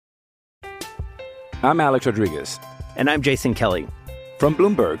I'm Alex Rodriguez. And I'm Jason Kelly. From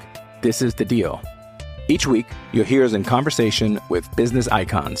Bloomberg, this is The Deal. Each week, you'll hear us in conversation with business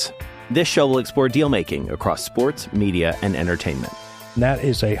icons. This show will explore deal-making across sports, media, and entertainment. That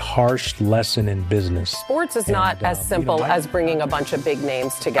is a harsh lesson in business. Sports is not as simple as bringing a bunch of big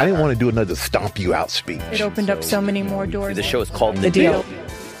names together. I didn't want to do another stomp you out speech. It opened up so many more doors. The show is called The Deal.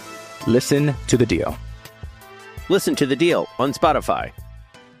 Listen to The Deal. Listen to The Deal on Spotify.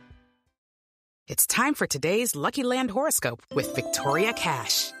 It's time for today's Lucky Land horoscope with Victoria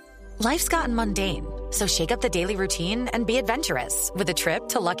Cash. Life's gotten mundane, so shake up the daily routine and be adventurous with a trip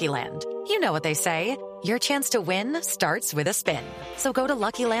to Lucky Land. You know what they say, your chance to win starts with a spin. So go to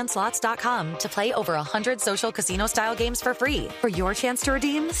LuckyLandSlots.com to play over 100 social casino-style games for free for your chance to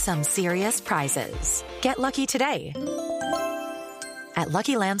redeem some serious prizes. Get lucky today at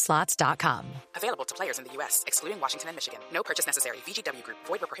LuckyLandSlots.com. Available to players in the U.S., excluding Washington and Michigan. No purchase necessary. VGW Group.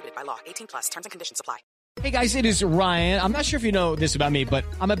 Void where prohibited by law. 18+. Terms and conditions apply. Hey guys, it is Ryan. I'm not sure if you know this about me, but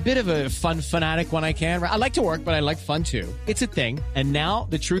I'm a bit of a fun fanatic when I can. I like to work, but I like fun too. It's a thing. And now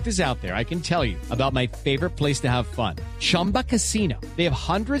the truth is out there. I can tell you about my favorite place to have fun. Chumba Casino. They have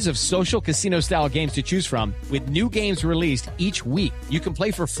hundreds of social casino style games to choose from with new games released each week. You can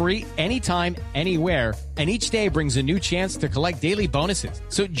play for free anytime, anywhere. And each day brings a new chance to collect daily bonuses.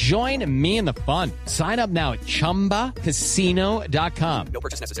 So join me in the fun. Sign up now at ChumbaCasino.com. No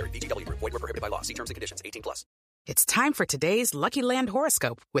purchase necessary. VGW Group. Void where prohibited by law. See terms and conditions. 18+. It's time for today's Lucky Land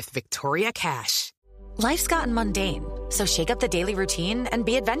horoscope with Victoria Cash. Life's gotten mundane, so shake up the daily routine and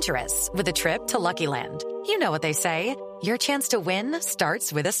be adventurous with a trip to Lucky Land. You know what they say, your chance to win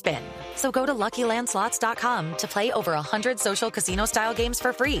starts with a spin. So go to LuckyLandSlots.com to play over 100 social casino-style games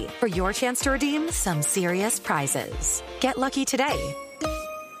for free for your chance to redeem some serious prizes. Get lucky today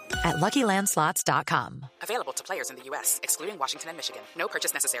at LuckyLandSlots.com. Available to players in the U.S., excluding Washington and Michigan. No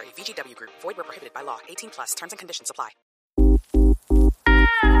purchase necessary. VGW Group. Void where prohibited by law. 18+. Terms and conditions apply.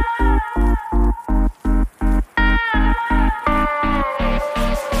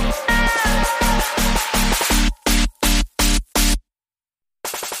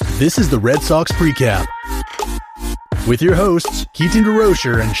 This is the Red Sox Precap with your hosts, Keaton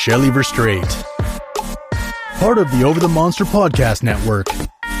DeRocher and Shelley Verstrate. Part of the Over the Monster Podcast Network.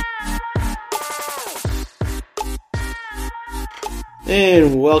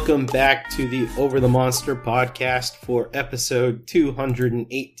 And welcome back to the Over the Monster podcast for episode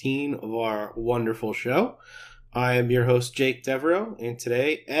 218 of our wonderful show. I am your host, Jake Devereaux, and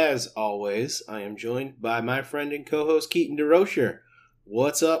today, as always, I am joined by my friend and co-host, Keaton DeRocher.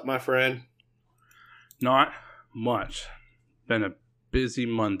 What's up, my friend? Not much. Been a busy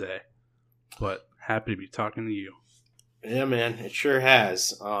Monday, but happy to be talking to you. Yeah, man, it sure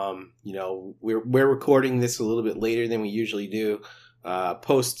has. We're recording this a little bit later than we usually do.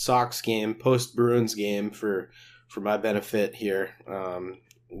 Post Sox game, post Bruins game for my benefit here,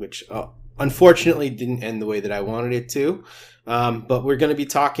 which unfortunately didn't end the way that I wanted it to. But we're going to be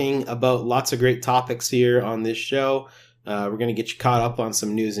talking about lots of great topics here on this show. We're going to get you caught up on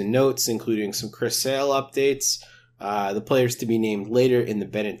some news and notes, including some Chris Sale updates, the players to be named later in the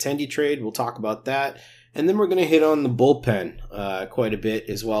Benintendi trade. We'll talk about that. And then we're going to hit on the bullpen quite a bit,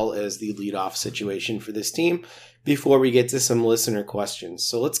 as well as the leadoff situation for this team before we get to some listener questions.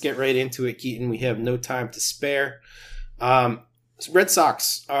 So let's get right into it, Keaton. We have no time to spare. Red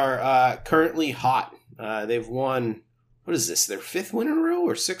Sox are currently hot. They've won, what is this, their fifth win in a row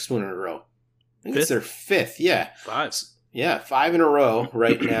or sixth win in a row? I think it's their fifth, yeah. Five in a row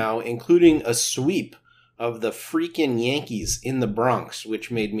right now, including a sweep of the freaking Yankees in the Bronx, which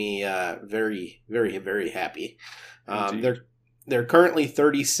made me very, very, very happy. They're currently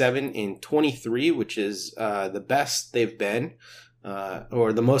 37-23, which is the best they've been,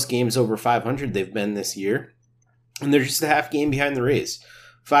 or the most games over 500 they've been this year. And they're just a half game behind the Rays.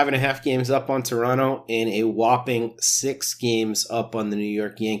 5.5 games up on Toronto and a whopping 6 games up on the New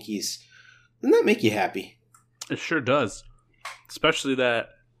York Yankees. Doesn't that make you happy? It sure does. Especially that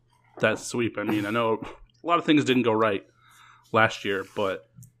sweep. I mean, I know a lot of things didn't go right last year, but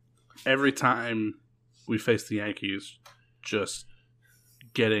every time we face the Yankees, just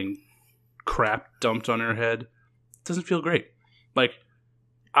getting crap dumped on our head doesn't feel great. Like,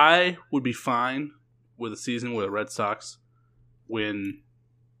 I would be fine with a season where the Red Sox win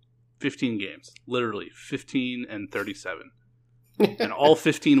 15 games. Literally 15-37. And all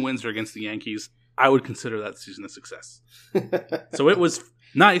 15 wins are against the Yankees. I would consider that season a success. So it was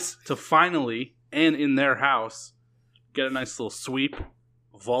nice to finally, and in their house, get a nice little sweep.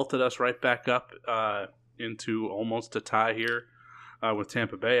 Vaulted us right back up into almost a tie here with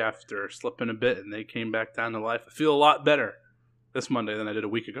Tampa Bay after slipping a bit, and they came back down to life. I feel a lot better this Monday than I did a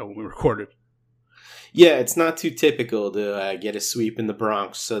week ago when we recorded. Yeah, it's not too typical to get a sweep in the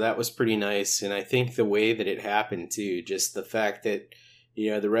Bronx, so that was pretty nice. And I think the way that it happened, too, just the fact that,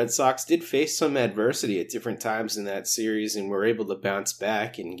 the Red Sox did face some adversity at different times in that series and were able to bounce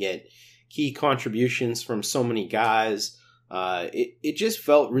back and get key contributions from so many guys. It just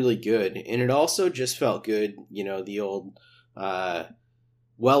felt really good. And it also just felt good, the old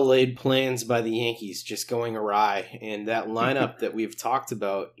well-laid plans by the Yankees just going awry. And that lineup that we've talked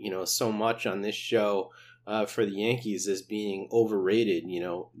about, so much on this show for the Yankees as being overrated,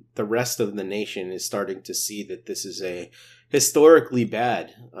 the rest of the nation is starting to see that this is a historically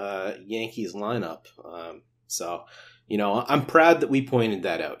bad Yankees lineup. So, I'm proud that we pointed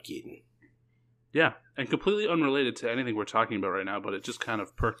that out, Keaton. Yeah, and completely unrelated to anything we're talking about right now, but it just kind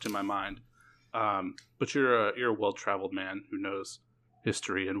of perked in my mind. But you're a well-traveled man who knows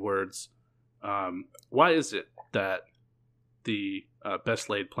history and words. Why is it that the best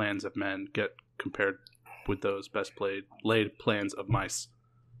laid plans of men get compared with those best laid plans of mice?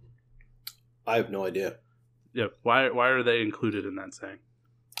 I have no idea. Yeah, why are they included in that saying?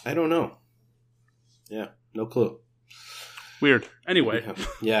 I don't know. Yeah, no clue. Weird. Anyway.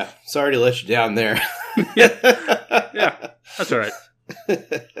 Yeah, sorry to let you down there. yeah, that's all right.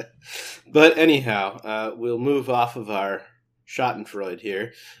 But anyhow, we'll move off of our Schadenfreude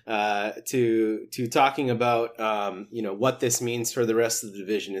here to talking about what this means for the rest of the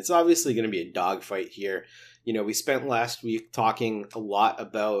division. It's obviously going to be a dogfight here. We spent last week talking a lot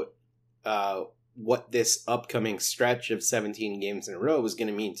about what this upcoming stretch of 17 games in a row was going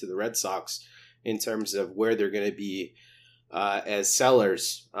to mean to the Red Sox in terms of where they're going to be as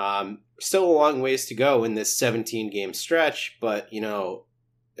sellers. Still a long ways to go in this 17-game stretch, but the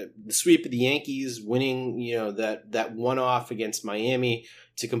sweep of the Yankees, winning, that one-off against Miami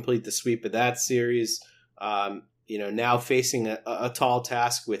to complete the sweep of that series. Now facing a tall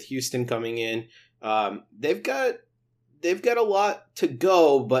task with Houston coming in. They've got a lot to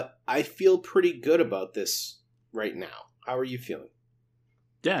go, but I feel pretty good about this right now. How are you feeling?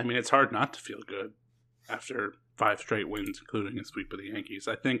 Yeah, I mean, it's hard not to feel good after 5 straight wins, including a sweep of the Yankees.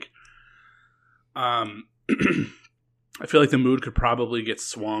 I think I feel like the mood could probably get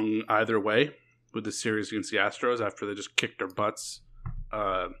swung either way with the series against the Astros after they just kicked their butts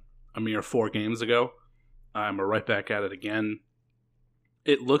a mere 4 games ago. We're right back at it again.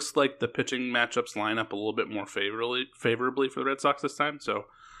 It looks like the pitching matchups line up a little bit more favorably for the Red Sox this time. So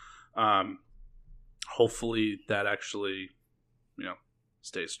hopefully that actually,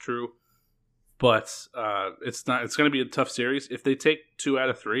 stays true. But it's going to be a tough series. If they take 2 out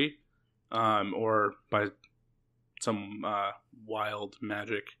of 3, or by some wild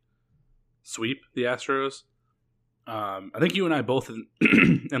magic sweep the Astros, I think you and I both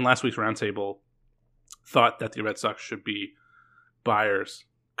in last week's roundtable thought that the Red Sox should be buyers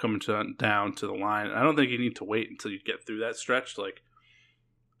coming down to the line. I don't think you need to wait until you get through that stretch. Like,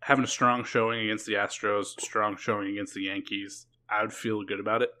 having a strong showing against the Astros, strong showing against the Yankees, I would feel good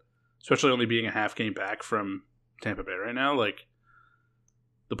about it. Especially only being a half game back from Tampa Bay right now. Like,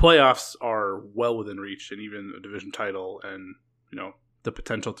 the playoffs are well within reach, and even a division title and, the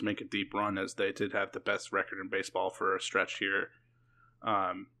potential to make a deep run, as they did have the best record in baseball for a stretch here.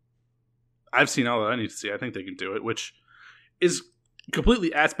 I've seen all that I need to see. I think they can do it, which is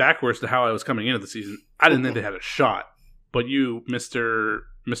completely ass backwards to how I was coming into the season. I didn't think they had a shot, but you, Mr.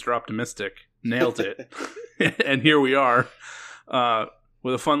 Optimistic, nailed it. And here we are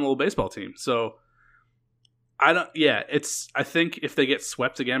with a fun little baseball team. So I think if they get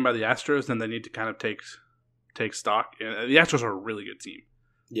swept again by the Astros, then they need to kind of take stock. And the Astros are a really good team.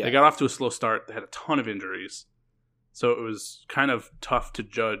 Yeah. They got off to a slow start. They had a ton of injuries. So it was kind of tough to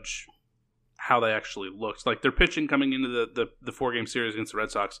judge how they actually looked. Like, their pitching coming into the 4-game series against the Red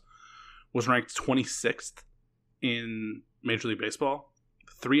Sox was ranked 26th in Major League Baseball.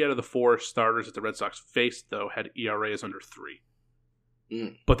 3 out of the 4 starters that the Red Sox faced, though, had ERAs under 3.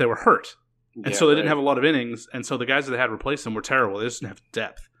 But they were hurt. And so they didn't have a lot of innings. And so the guys that they had replace them were terrible. They just didn't have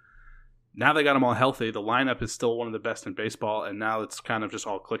depth. Now they got them all healthy. The lineup is still one of the best in baseball. And now it's kind of just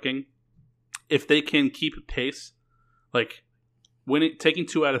all clicking. If they can keep pace, like, taking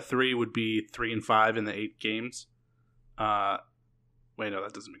 2 out of 3 would be 3-5 in the 8 games. Wait, no,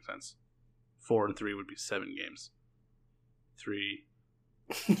 that doesn't make sense. 4 and 3 would be 7 games. 3.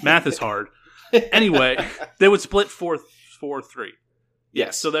 Math is hard. Anyway, they would split 4-3.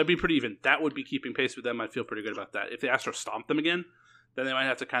 Yes. So that'd be pretty even. That would be keeping pace with them. I'd feel pretty good about that. If the Astros stomp them again, then they might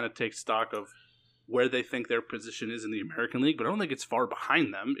have to kind of take stock of where they think their position is in the American League. But I don't think it's far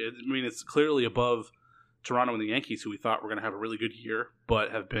behind them. It's clearly above Toronto and the Yankees, who we thought were going to have a really good year,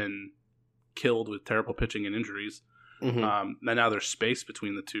 but have been killed with terrible pitching and injuries. Mm-hmm. And now there's space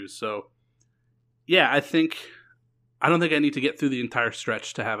between the two. So Yeah, I don't think I need to get through the entire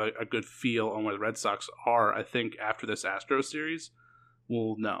stretch to have a good feel on where the Red Sox are. I think after this Astros series,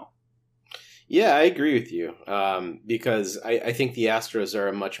 we'll know. Yeah, I agree with you because I think the Astros are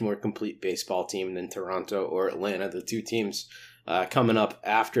a much more complete baseball team than Toronto or Atlanta, the two teams coming up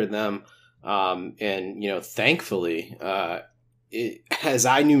after them. And, thankfully, as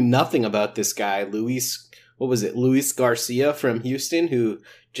I knew nothing about this guy, Luis Garcia from Houston, who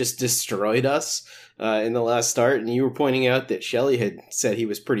just destroyed us in the last start. And you were pointing out that Shelley had said he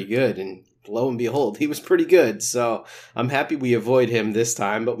was pretty good, and lo and behold, he was pretty good. So I'm happy we avoid him this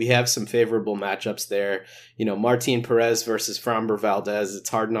time, but we have some favorable matchups there. Martin Perez versus Framber Valdez. It's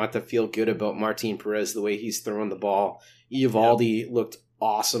hard not to feel good about Martin Perez, the way he's throwing the ball. Eovaldi looked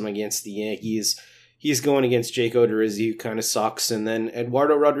awesome against the Yankees. He's going against Jake Odorizzi, who kind of sucks. And then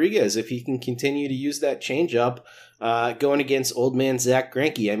Eduardo Rodriguez, if he can continue to use that changeup, going against old man Zach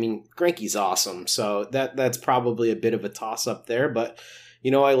Greinke. I mean, Greinke's awesome. So that's probably a bit of a toss-up there. But,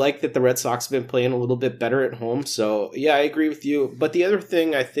 I like that the Red Sox have been playing a little bit better at home. So, yeah, I agree with you. But the other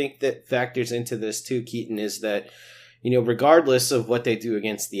thing I think that factors into this too, Keaton, is that, regardless of what they do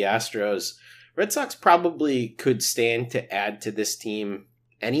against the Astros, Red Sox probably could stand to add to this team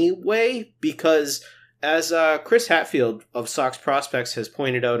anyway, because as Chris Hatfield of Sox Prospects has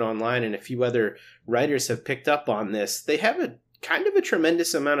pointed out online, and a few other writers have picked up on this, they have a kind of a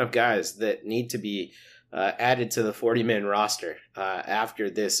tremendous amount of guys that need to be added to the 40-man roster after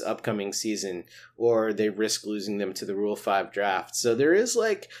this upcoming season, or they risk losing them to the Rule 5 draft. So there is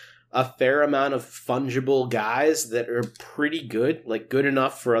a fair amount of fungible guys that are pretty good, good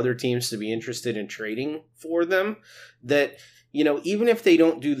enough for other teams to be interested in trading for them, that even if they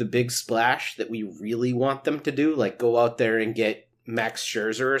don't do the big splash that we really want them to do, go out there and get Max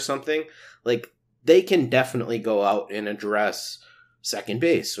Scherzer or something, they can definitely go out and address second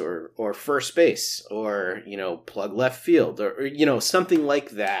base or first base or, plug left field or something like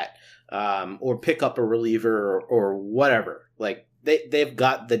that, or pick up a reliever or whatever. They've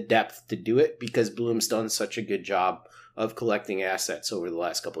got the depth to do it because Bloom's done such a good job of collecting assets over the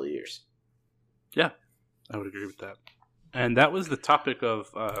last couple of years. Yeah, I would agree with that. And that was the topic of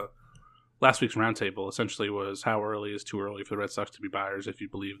last week's roundtable, essentially, was how early is too early for the Red Sox to be buyers if you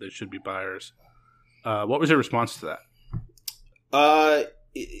believe they should be buyers. What was your response to that?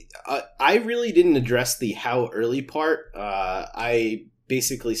 I really didn't address the how early part. I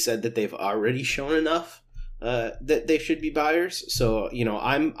basically said that they've already shown enough that they should be buyers. So,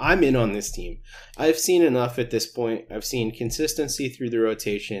 I'm in on this team. I've seen enough at this point. I've seen consistency through the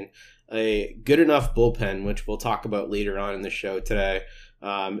rotation, a good enough bullpen, which we'll talk about later on in the show today,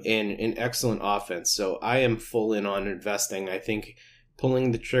 and an excellent offense. So I am full in on investing. I think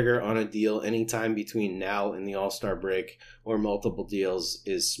pulling the trigger on a deal anytime between now and the All-Star break or multiple deals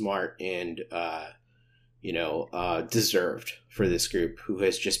is smart and, deserved for this group who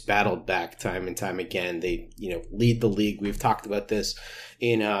has just battled back time and time again. They, lead the league. We've talked about this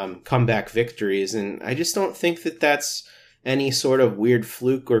in comeback victories, and I just don't think that that's any sort of weird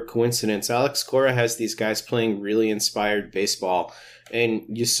fluke or coincidence. Alex Cora has these guys playing really inspired baseball, and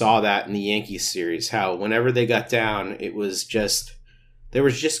you saw that in the Yankees series, how whenever they got down, there was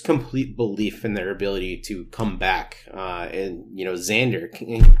just complete belief in their ability to come back. And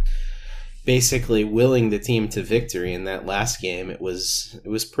Xander basically willing the team to victory in that last game. It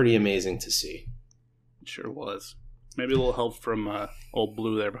was pretty amazing to see. It sure was. Maybe a little help from old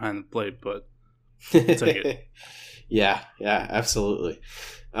Blue there behind the plate, but I'll take it. Yeah, absolutely.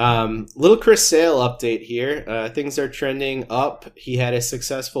 Little Chris Sale update here. Things are trending up. He had a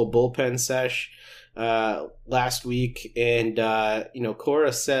successful bullpen sesh last week, and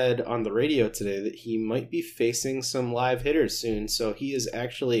Cora said on the radio today that he might be facing some live hitters soon. So he is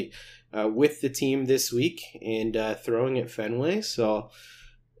actually with the team this week and throwing at Fenway. So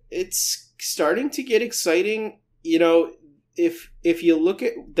it's starting to get exciting. If you look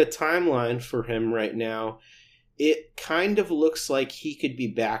at the timeline for him right now, it kind of looks like he could be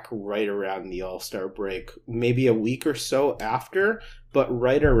back right around the All-Star break, maybe a week or so after, but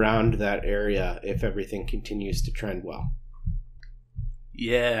right around that area if everything continues to trend well.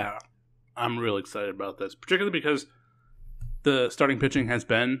 Yeah, I'm really excited about this, particularly because the starting pitching has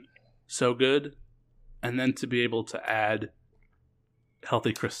been so good, and then to be able to add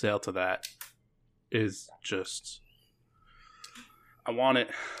healthy Chris Sale to that is just... I want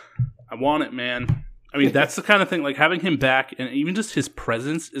it, man. I mean, that's the kind of thing, having him back, and even just his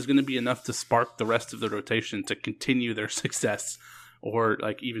presence is going to be enough to spark the rest of the rotation to continue their success or,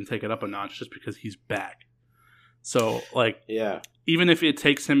 even take it up a notch just because he's back. So, even if it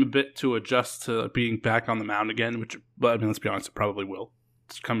takes him a bit to adjust to being back on the mound again, let's be honest, it probably will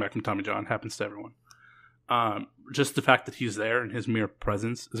coming back from Tommy John. Happens to everyone. Just the fact that he's there and his mere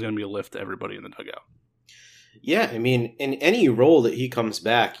presence is going to be a lift to everybody in the dugout. Yeah, I mean, in any role that he comes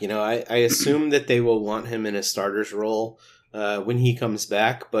back, I assume that they will want him in a starter's role when he comes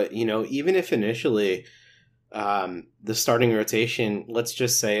back. But, even if initially the starting rotation, let's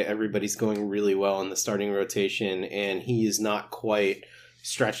just say everybody's going really well in the starting rotation and he is not quite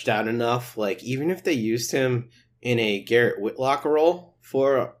stretched out enough, like even if they used him in a Garrett Whitlock role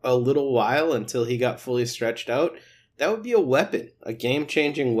for a little while until he got fully stretched out, that would be a weapon, a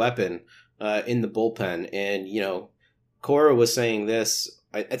game-changing weapon in the bullpen. And, Cora was saying this.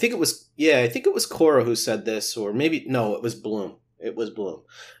 I think it was Cora who said this, or maybe, no, it was Bloom. It was Bloom.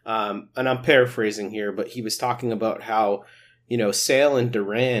 And I'm paraphrasing here, but he was talking about how, Sale and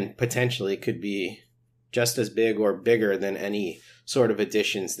Duran potentially could be just as big or bigger than any sort of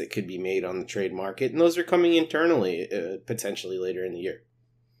additions that could be made on the trade market. And those are coming internally, potentially later in the year.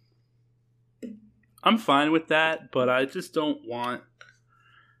 I'm fine with that, but I just don't want...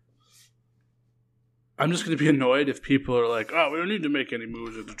 I'm just going to be annoyed if people are like, oh, we don't need to make any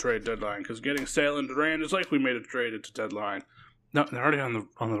moves at the trade deadline because getting Sale and Duran is like we made a trade at the deadline. No, they're already on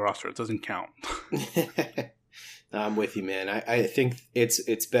the roster. It doesn't count. I'm with you, man. I think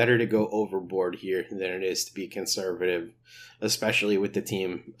it's better to go overboard here than it is to be conservative, especially with the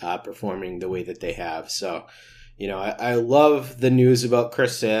team performing the way that they have. So, I love the news about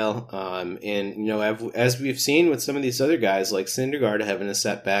Chris Sale. And, as we've seen with some of these other guys like Syndergaard having a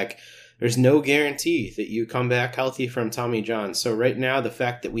setback, there's no guarantee that you come back healthy from Tommy John. So right now, the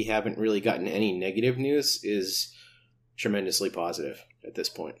fact that we haven't really gotten any negative news is tremendously positive at this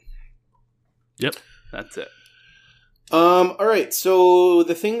point. Yep, that's it. All right, so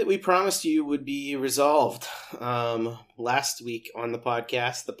the thing that we promised you would be resolved last week on the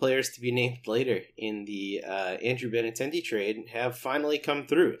podcast, the players to be named later in the Andrew Benintendi trade have finally come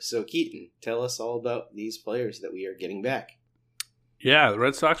through. So Keaton, tell us all about these players that we are getting back. Yeah, the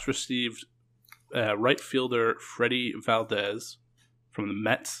Red Sox received right fielder Freddie Valdez from the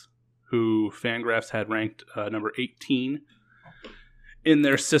Mets, who Fangraphs had ranked number 18 in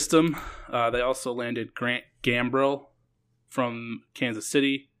their system. They also landed Grant Gambrill from Kansas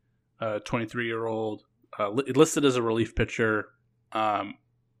City, 23-year-old, listed as a relief pitcher.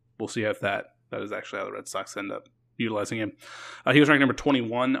 We'll see if that is actually how the Red Sox end up utilizing him. He was ranked number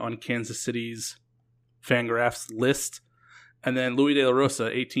 21 on Kansas City's Fangraphs list. And then Louis De La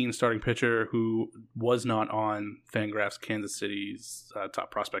Rosa, 18 starting pitcher, who was not on Fangraphs Kansas City's top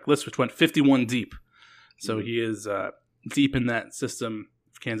prospect list, which went 51 deep. So he is deep in that system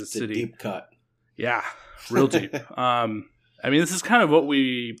of Kansas City. Deep cut. Yeah, real deep. This is kind of what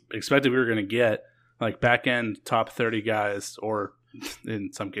we expected we were going to get, like back-end top 30 guys, or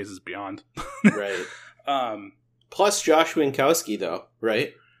in some cases beyond. Right. Plus Josh Winkowski, though,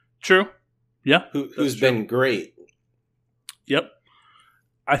 right? True. Yeah. Who's been great. Yep.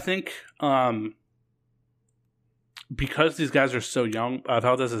 I think because these guys are so young,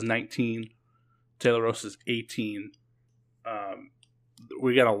 Valdez is 19, De La Rosa is 18,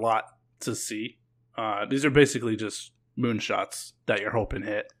 we got a lot to see. These are basically just moonshots that you're hoping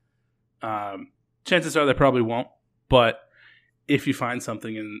hit. Chances are they probably won't, but if you find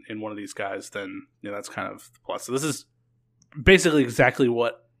something in one of these guys, then that's kind of the plus. So this is basically exactly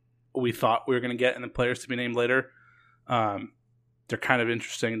what we thought we were going to get in the players to be named later. They're kind of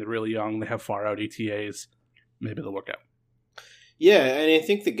interesting. They're really young. They have far out ETAs. Maybe they'll work out. Yeah, and I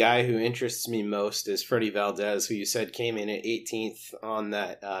think the guy who interests me most is Freddie Valdez, who you said came in at 18th on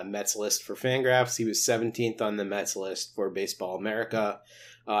that Mets list for Fangraphs. He was 17th on the Mets list for Baseball America.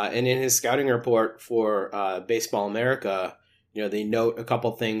 And in his scouting report for Baseball America, they note a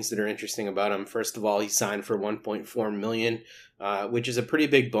couple things that are interesting about him. First of all, he signed for $1.4 million, which is a pretty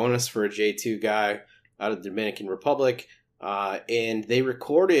big bonus for a J2 guy out of the Dominican Republic. And they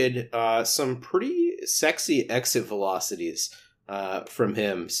recorded some pretty sexy exit velocities from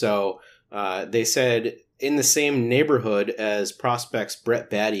him. So they said in the same neighborhood as prospects Brett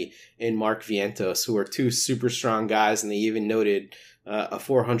Baty and Mark Vientos, who are two super strong guys, and they even noted a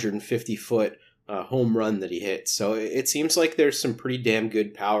 450-foot home run that he hit. So it seems like there's some pretty damn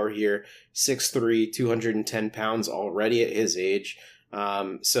good power here. 6'3", 210 pounds already at his age.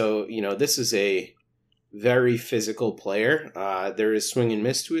 So, this is a very physical player. There is swing and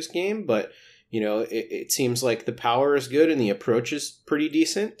miss to his game, but it seems like the power is good and the approach is pretty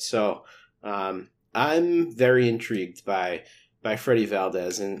decent. So I'm very intrigued by Freddie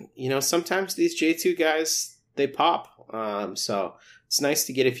Valdez, and sometimes these J2 guys, they pop. So it's nice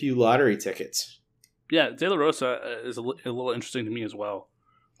to get a few lottery tickets. Yeah, De La Rosa is a little interesting to me as well.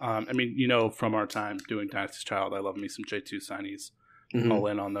 From our time doing Dynasty's Child, I love me some J2 signees. all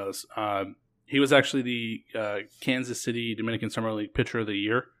in on those. He was actually the Kansas City Dominican Summer League Pitcher of the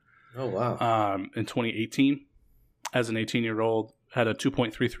Year. Oh, wow. In 2018, as an 18-year-old, had a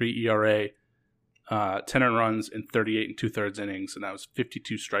 2.33 ERA, 10 earned runs in 38 2/3 innings, and that was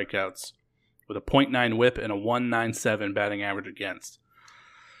 52 strikeouts with a .9 WHIP and a 1.97 batting average against.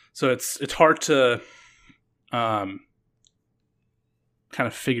 So it's hard to kind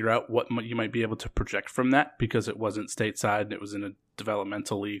of figure out what you might be able to project from that, because it wasn't stateside and it was in a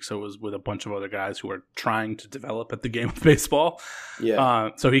developmental league, so it was with a bunch of other guys who are trying to develop at the game of baseball.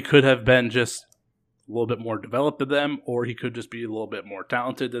 Yeah. So he could have been just a little bit more developed than them, or he could just be a little bit more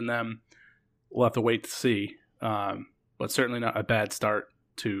talented than them. We'll have to wait to see. But certainly not a bad start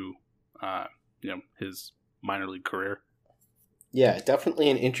to his minor league career. Yeah, definitely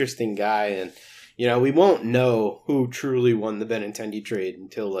an interesting guy. And, we won't know who truly won the Benintendi trade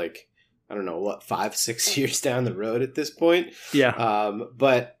until 5-6 years down the road at this point. Yeah.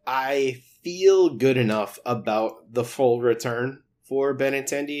 But I feel good enough about the full return for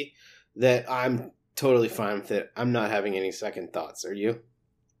Benintendi that I'm totally fine with it. I'm not having any second thoughts. Are you?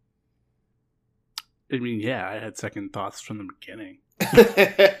 I mean, yeah, I had second thoughts from the beginning.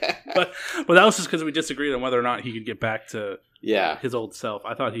 but that was just because we disagreed on whether or not he could get back to his old self.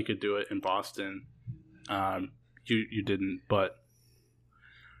 I thought he could do it in Boston. You didn't, but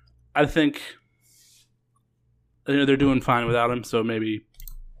I think they're doing fine without him, so maybe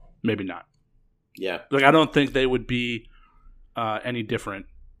not. Yeah. I don't think they would be any different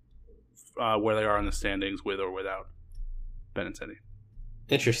where they are in the standings with or without Benintendi.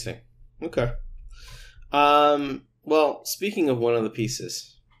 Interesting. Okay. Well, speaking of one of the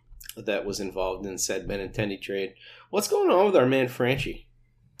pieces that was involved in said Benintendi trade, what's going on with our man Franchy?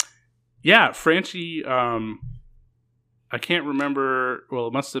 Yeah, Franchy, I can't remember. Well,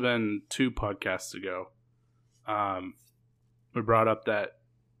 it must have been 2 podcasts ago. We brought up that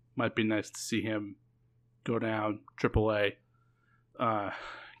might be nice to see him go down AAA,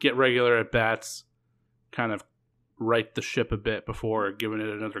 get regular at bats, kind of right the ship a bit before giving it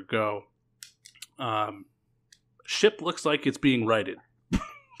another go. Ship looks like it's being righted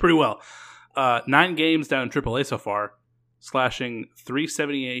pretty well. 9 games down in AAA so far, slashing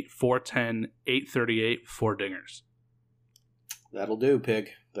 .378, .410, .838, 4 dingers. That'll do, Pig.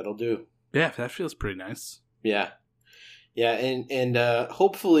 That'll do. Yeah, that feels pretty nice. Yeah. Yeah, and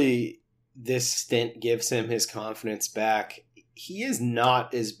hopefully this stint gives him his confidence back. He is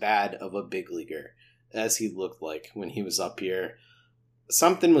not as bad of a big leaguer as he looked like when he was up here.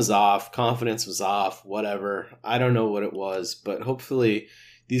 Something was off, confidence was off, whatever. I don't know what it was, but hopefully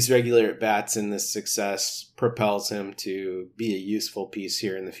these regular at-bats and this success propels him to be a useful piece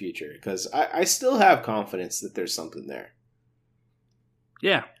here in the future, because I still have confidence that there's something there.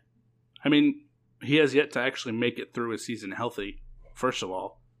 Yeah. I mean, he has yet to actually make it through a season healthy, first of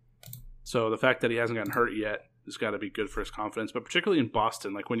all. So the fact that he hasn't gotten hurt yet has got to be good for his confidence. But particularly in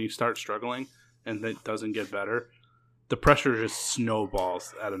Boston, when you start struggling and it doesn't get better, the pressure just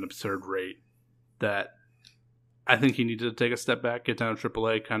snowballs at an absurd rate that I think he needed to take a step back, get down to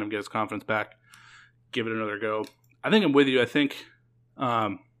AAA, kind of get his confidence back, give it another go. I think I'm with you. I think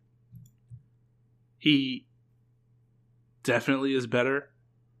he definitely is a better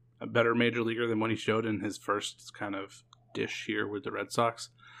major leaguer than what he showed in his first kind of dish here with the Red Sox.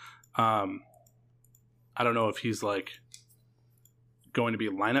 I don't know if he's going to be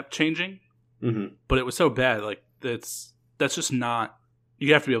lineup changing, but it was so bad. That's just not.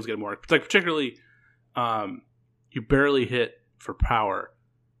 You have to be able to get more. Particularly, you barely hit for power,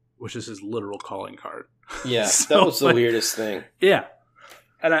 which is his literal calling card. Yeah, so, that was the weirdest thing. Yeah,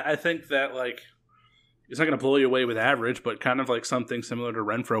 and I think that it's not going to blow you away with average, but kind of something similar to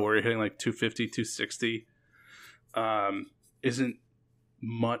Renfroe, where you're hitting 250, 260, isn't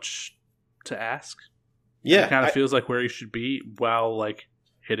much to ask. Yeah, it kind of feels like where he should be while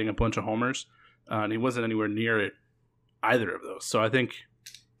hitting a bunch of homers, and he wasn't anywhere near it either of those. So I think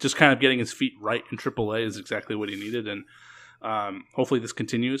just kind of getting his feet right in AAA is exactly what he needed, and hopefully this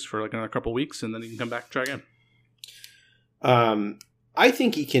continues for another couple weeks, and then he can come back and try again. I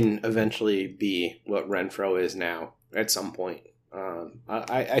think he can eventually be what Renfroe is now at some point.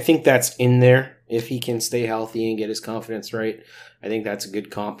 I think that's in there if he can stay healthy and get his confidence right. I think that's a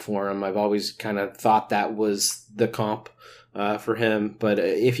good comp for him. I've always kind of thought that was the comp for him. But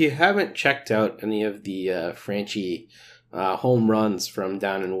if you haven't checked out any of the Franchy home runs from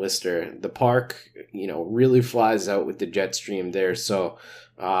down in Worcester, the park, really flies out with the jet stream there. So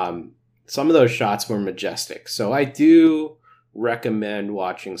some of those shots were majestic. So I do recommend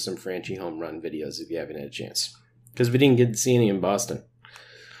watching some Franchy home run videos if you haven't had a chance, because we didn't get to see any in Boston.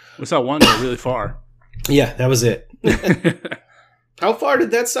 We saw one go really far. Yeah, that was it. How far did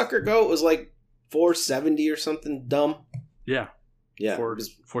that sucker go? It was like 470 or something dumb. Yeah. Yeah.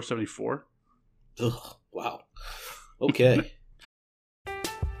 474. Ugh, wow. Okay.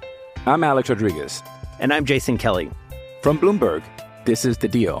 I'm Alex Rodriguez. And I'm Jason Kelly. From Bloomberg, this is The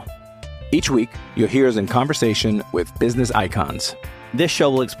Deal. Each week, you'll hear us in conversation with business icons. This show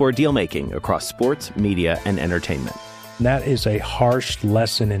will explore deal-making across sports, media, and entertainment. That is a harsh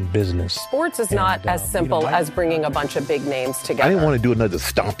lesson in business. Sports is not as simple as bringing a bunch of big names together. I didn't want to do another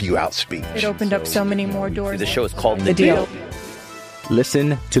stomp you out speech. It opened up so many more doors. The show is called The Deal.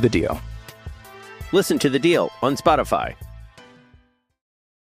 Listen to The Deal. Listen to The Deal on Spotify.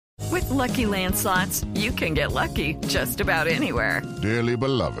 With Lucky Land Slots, you can get lucky just about anywhere. Dearly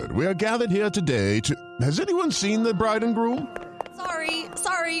beloved, we are gathered here today to... Has anyone seen the bride and groom?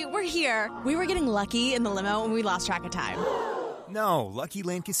 Sorry, we're here. We were getting lucky in the limo and we lost track of time. No, Lucky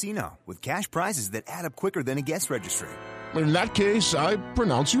Land Casino, with cash prizes that add up quicker than a guest registry. In that case, I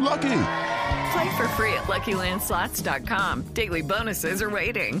pronounce you lucky. Play for free at LuckyLandSlots.com. Daily bonuses are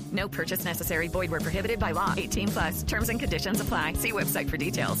waiting. No purchase necessary. Void where prohibited by law. 18+. Terms and conditions apply. See website for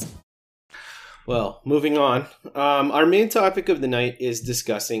details. Well, moving on. Our main topic of the night is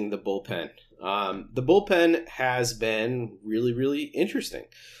discussing the bullpen. The bullpen has been really, really interesting.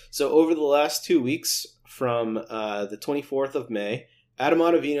 So over the last 2 weeks, from the 24th of May, Adam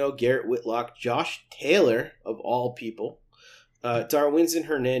Ottavino, Garrett Whitlock, Josh Taylor, of all people, Darwinzon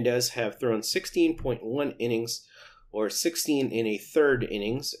Hernandez have thrown 16.1 innings, or 16 and a third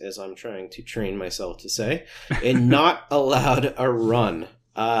innings, as I'm trying to train myself to say, and not allowed a run.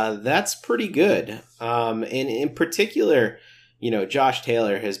 That's pretty good. And in particular, Josh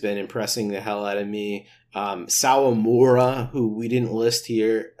Taylor has been impressing the hell out of me. Sawamura, who we didn't list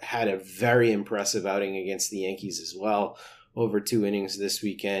here, had a very impressive outing against the Yankees as well, over 2 innings this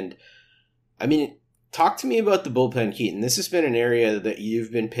weekend. I mean, talk to me about the bullpen, Keaton. This has been an area that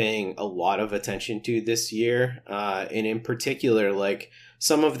you've been paying a lot of attention to this year. And in particular, like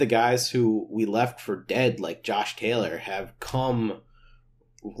some of the guys who we left for dead, like Josh Taylor, have come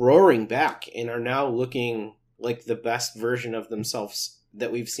roaring back and are now looking like the best version of themselves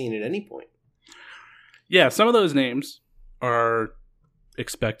that we've seen at any point. Yeah, some of those names are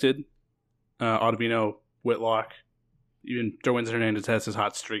expected. Ottavino, Whitlock, even Darwinzon Hernandez has his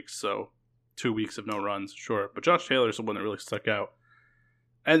hot streaks, so 2 weeks of no runs, sure. But Josh Taylor is the one that really stuck out.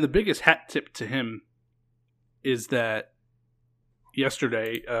 And the biggest hat tip to him is that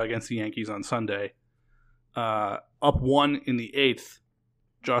yesterday against the Yankees on Sunday, up 1 in the 8th,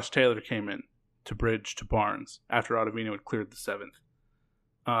 Josh Taylor came in to bridge to Barnes after Ottavino had cleared the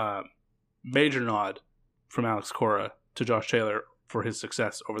 7th. Major nod from Alex Cora to Josh Taylor for his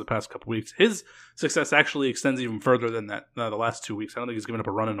success over the past couple weeks. His success actually extends even further than that. The last 2 weeks, I don't think he's given up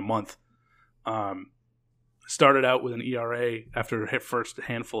a run in a month. Started out with an ERA after his first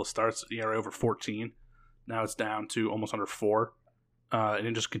handful of starts, ERA over 14. Now it's down to almost under 4. And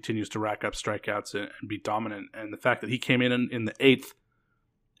it just continues to rack up strikeouts and be dominant. And the fact that he came in the 8th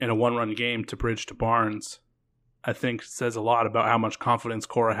in a 1-run game to bridge to Barnes, I think says a lot about how much confidence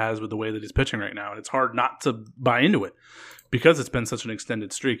Cora has with the way that he's pitching right now. And it's hard not to buy into it because it's been such an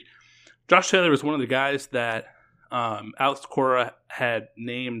extended streak. Josh Taylor is one of the guys that Alex Cora had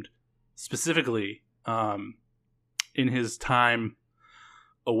named specifically in his time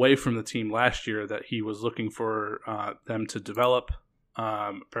away from the team last year that he was looking for them to develop.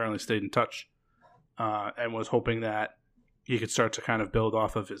 Apparently stayed in touch and was hoping that he could start to kind of build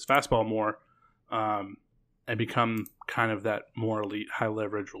off of his fastball more and become kind of that more elite,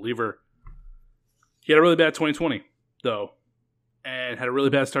 high-leverage reliever. He had a really bad 2020, though, and had a really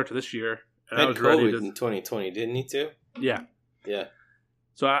bad start to this year. And I was ready in 2020, didn't he, too? Yeah. Yeah.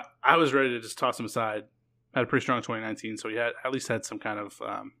 So I was ready to just toss him aside. Had a pretty strong 2019, so he had at least had some kind of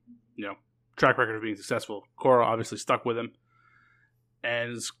track record of being successful. Cora obviously stuck with him,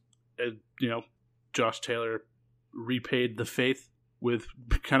 and Josh Taylor repaid the faith with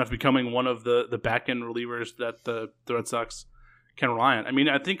kind of becoming one of the back-end relievers that the Red Sox can rely on. I mean,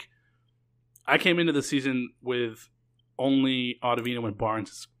 I think I came into the season with only Ottavino and Barnes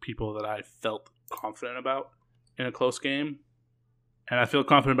as people that I felt confident about in a close game. And I feel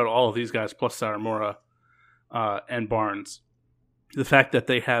confident about all of these guys, plus Sawamura and Barnes. The fact that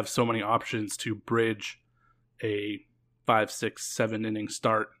they have so many options to bridge a 5, 6, 7 inning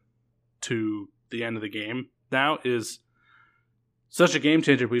start to the end of the game now is such a game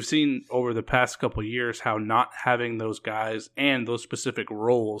changer. We've seen over the past couple of years how not having those guys and those specific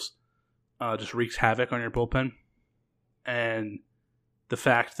roles just wreaks havoc on your bullpen. And the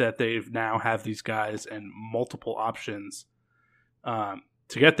fact that they've now have these guys and multiple options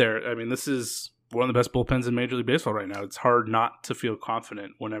to get there. I mean, this is one of the best bullpens in Major League Baseball right now. It's hard not to feel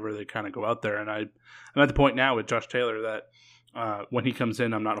confident whenever they kind of go out there. And I'm at the point now with Josh Taylor that when he comes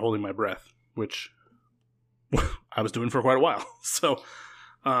in, I'm not holding my breath, which I was doing for quite a while. So,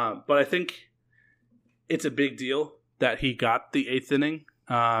 but I think it's a big deal that he got the 8th inning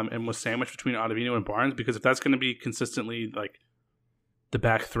and was sandwiched between Ottavino and Barnes, because if that's going to be consistently like the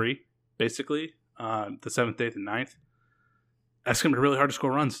back three, basically, the 7th, 8th, and 9th, that's going to be really hard to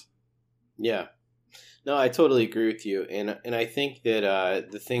score runs. Yeah. No, I totally agree with you. And I think that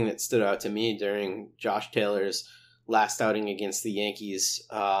the thing that stood out to me during Josh Taylor's last outing against the Yankees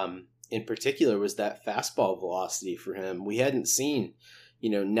in particular was that fastball velocity for him. We hadn't seen,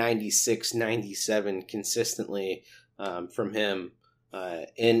 96, 97 consistently from him.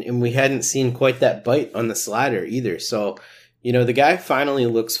 And we hadn't seen quite that bite on the slider either. So, the guy finally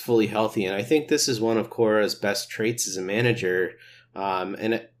looks fully healthy. And I think this is one of Cora's best traits as a manager.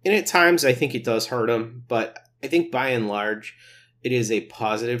 And at times I think it does hurt him, but I think by and large it is a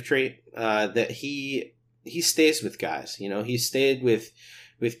positive trait that he stays with guys. He stayed with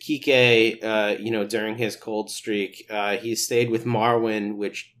Kike, during his cold streak. He stayed with Marwin,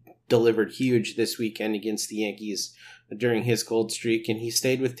 which delivered huge this weekend against the Yankees during his cold streak, and he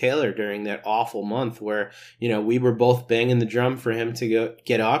stayed with Taylor during that awful month where we were both banging the drum for him to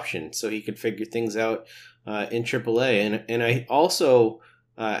get optioned so he could figure things out in AAA. And I also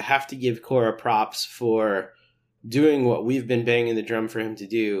have to give Cora props for doing what we've been banging the drum for him to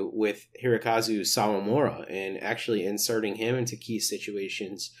do with Hirokazu Sawamura and actually inserting him into key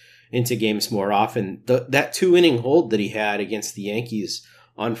situations, into games more often. That 2-inning hold that he had against the Yankees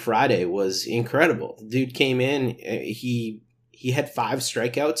on Friday was incredible. The dude came in, he had 5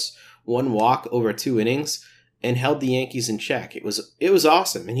 strikeouts, 1 walk over 2 innings, and held the Yankees in check. It was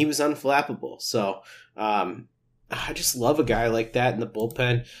awesome, and he was unflappable. So I just love a guy like that in the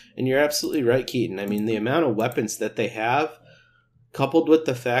bullpen. And you're absolutely right, Keaton. I mean, the amount of weapons that they have, coupled with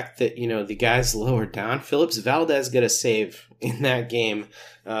the fact that, the guys lower down. Phillips Valdez got a save in that game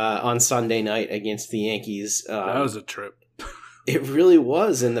on Sunday night against the Yankees. That was a trip. It really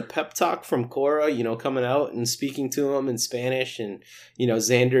was. And the pep talk from Cora, coming out and speaking to him in Spanish. And,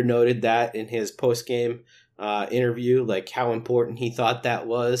 Xander noted that in his post-game interview, like how important he thought that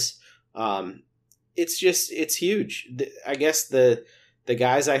was. It's huge. I guess the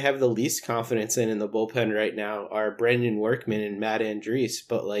guys I have the least confidence in the bullpen right now are Brandon Workman and Matt Andriese.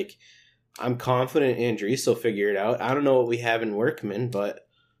 But, I'm confident Andriese will figure it out. I don't know what we have in Workman, but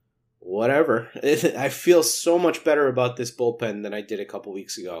whatever. I feel so much better about this bullpen than I did a couple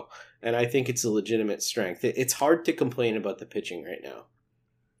weeks ago. And I think it's a legitimate strength. It's hard to complain about the pitching right now.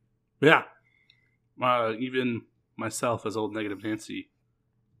 Yeah. Even myself as old Negative Nancy,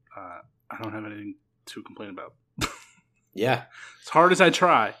 I don't have anything to complain about. Yeah. As hard as I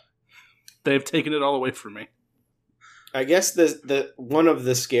try, they've taken it all away from me. I guess the one of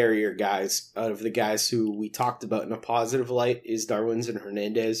the scarier guys out of the guys who we talked about in a positive light is Darwinzon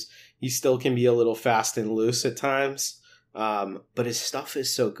Hernandez. He still can be a little fast and loose at times, but his stuff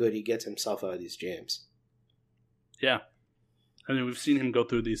is so good he gets himself out of these jams. Yeah. I mean, we've seen him go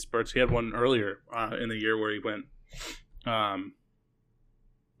through these spurts. He had one earlier in the year where he went,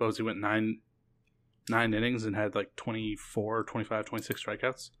 he went nine innings and had 24, 25, 26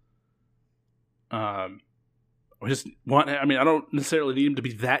 strikeouts. I don't necessarily need him to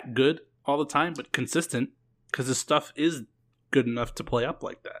be that good all the time, but consistent, because his stuff is good enough to play up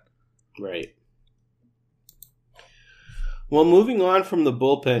like that. Right. Well, moving on from the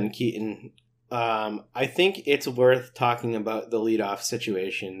bullpen, Keaton, I think it's worth talking about the leadoff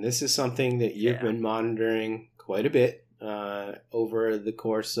situation. This is something that you've been monitoring quite a bit over the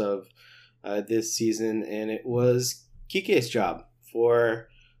course of this season, and it was Kike's job for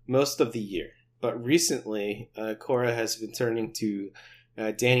most of the year. But recently, Cora has been turning to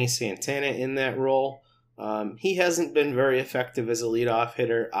Danny Santana in that role. He hasn't been very effective as a leadoff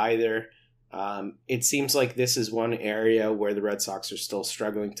hitter either. It seems like this is one area where the Red Sox are still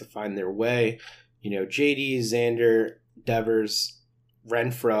struggling to find their way. JD, Xander, Devers,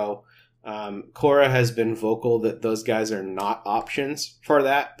 Renfroe. Cora has been vocal that those guys are not options for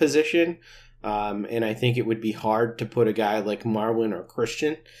that position. And I think it would be hard to put a guy like Marwin or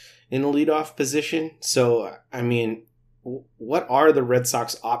Christian in a leadoff position. So, I mean, what are the Red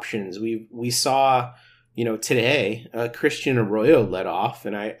Sox options? We saw, today, Christian Arroyo led off,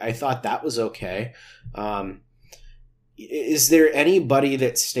 and I thought that was okay. Is there anybody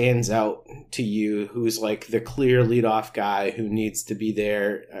that stands out to you who's the clear leadoff guy who needs to be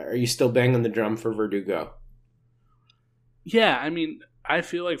there? Are you still banging the drum for Verdugo? Yeah, I mean, I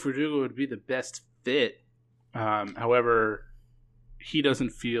feel like Verdugo would be the best fit. However, he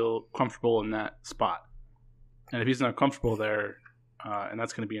doesn't feel comfortable in that spot. And if he's not comfortable there, and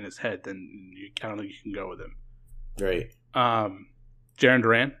that's going to be in his head, then I don't think you can go with him. Right. Jaren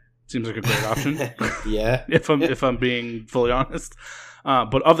Duran seems like a great option. Yeah. if I'm being fully honest.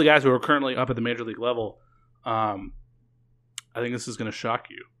 But of the guys who are currently up at the major league level, I think this is going to shock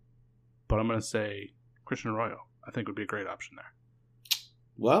you. But I'm going to say Christian Arroyo, I think, would be a great option there.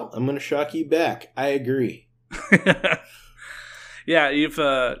 Well, I'm going to shock you back. I agree. Yeah,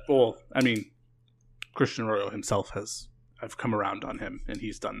 Christian Arroyo himself I've come around on him, and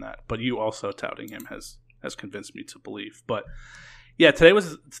he's done that. But you also touting him has convinced me to believe. But yeah, the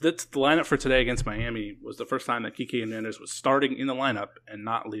lineup for today against Miami was the first time that Kike Hernandez was starting in the lineup and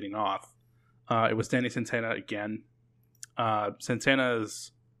not leading off. It was Danny Santana again.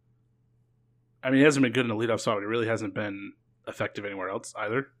 Santana's, he hasn't been good in the leadoff spot, but he really hasn't been effective anywhere else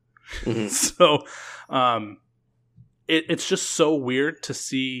either. Mm-hmm. So, it's just so weird to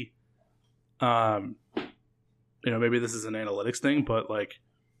see. Maybe this is an analytics thing, but like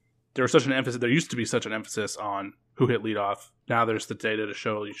there used to be such an emphasis on who hit leadoff. Now there's the data to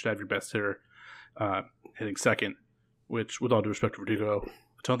show you should have your best hitter hitting second, which, with all due respect to Verdugo, I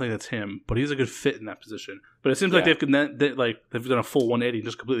don't think that's him, but he's a good fit in that position. But it seems like they've done a full 180 and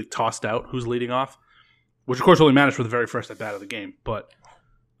just completely tossed out who's leading off, which of course only matters for the very first at bat of the game. But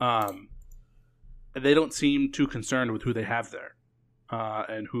they don't seem too concerned with who they have there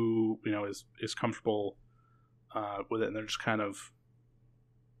and who is comfortable with it, and they're just kind of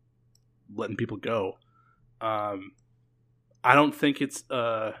letting people go. I don't think it's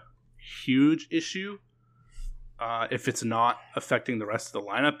a huge issue if it's not affecting the rest of the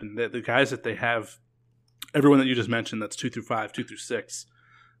lineup. And the guys that they have, everyone that you just mentioned, that's 2 through 5, 2 through 6,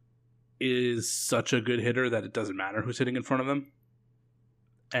 is such a good hitter that it doesn't matter who's hitting in front of them.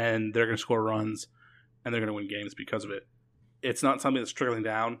 And they're going to score runs, and they're going to win games because of it. It's not something that's trickling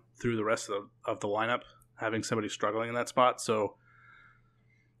down through the rest of the lineup, having somebody struggling in that spot. So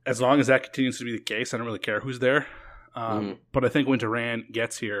as long as that continues to be the case, I don't really care who's there. But I think when Duran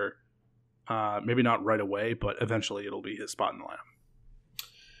gets here, maybe not right away, but eventually it'll be his spot in the lineup.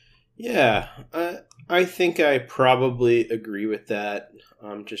 Yeah, I think I probably agree with that.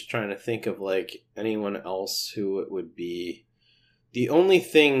 I'm just trying to think of like anyone else who it would be. The only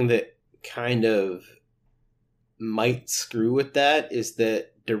thing that kind of might screw with that is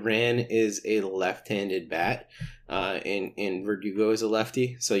that Duran is a left-handed bat, and Verdugo is a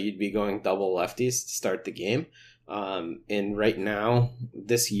lefty, so you'd be going double lefties to start the game. And right now,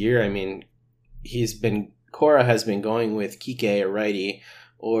 this year, Cora has been going with Kike, a righty,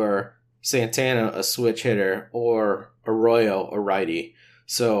 or Santana, a switch hitter, or Arroyo, a righty.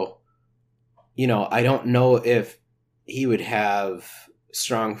 So, I don't know if he would have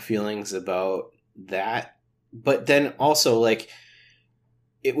strong feelings about that. But then also, like,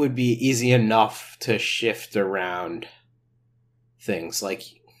 it would be easy enough to shift around things. Like,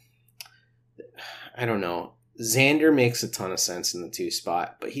 I don't know. Xander makes a ton of sense in the 2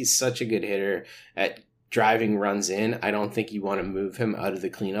 spot, but he's such a good hitter at driving runs in. I don't think you want to move him out of the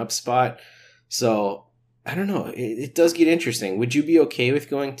cleanup spot. So, I don't know. It does get interesting. Would you be okay with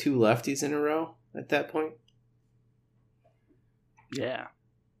going 2 lefties in a row at that point? Yeah.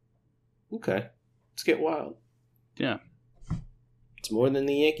 Okay. Let's get wild. Yeah. It's more than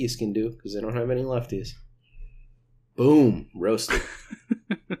the Yankees can do because they don't have any lefties. Boom. Roasted.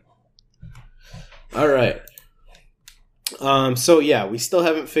 All right. So, yeah, we still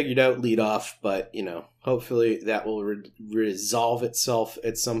haven't figured out leadoff, but, hopefully that will resolve itself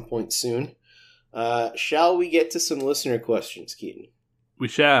at some point soon. Shall we get to some listener questions, Keaton? We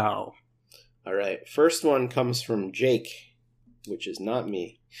shall. All right. First one comes from Jake, which is not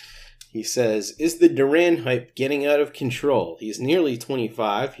me. He says, is the Duran hype getting out of control? He's nearly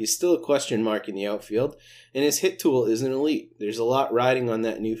 25. He's still a question mark in the outfield, and his hit tool isn't elite. There's a lot riding on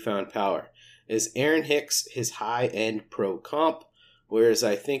that newfound power. Is Aaron Hicks his high-end pro comp? Whereas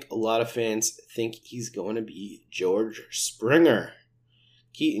I think a lot of fans think he's going to be George Springer.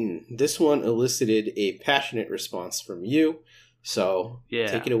 Keaton, this one elicited a passionate response from you, so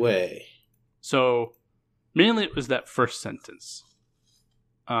take it away. So, mainly it was that first sentence.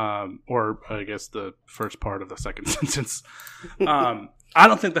 Or I guess the first part of the second sentence. I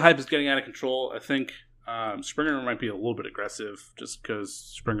don't think the hype is getting out of control. I think Springer might be a little bit aggressive just because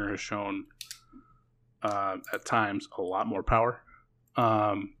Springer has shown at times a lot more power.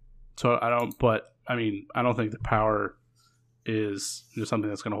 So I don't think the power is something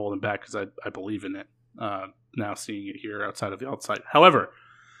that's going to hold him back because I believe in it now seeing it here outside of the outside. However,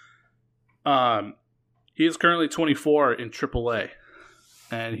 he is currently 24 in AAA.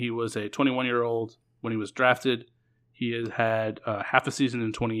 And he was a 21-year-old when he was drafted. He has had half a season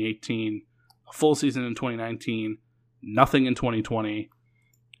in 2018, a full season in 2019, nothing in 2020,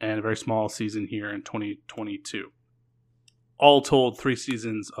 and a very small season here in 2022. All told, 3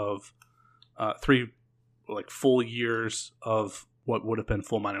 seasons of 3 full years of what would have been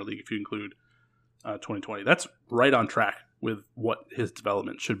full minor league if you include 2020. That's right on track with what his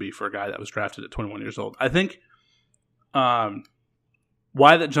development should be for a guy that was drafted at 21 years old. I think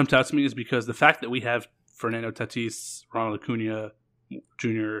why that jumped out to me is because the fact that we have Fernando Tatis, Ronald Acuna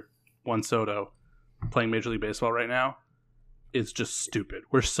Jr., Juan Soto playing Major League Baseball right now is just stupid.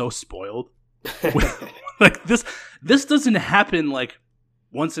 We're so spoiled. Like this doesn't happen like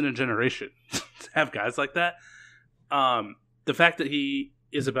once in a generation to have guys like that. The fact that he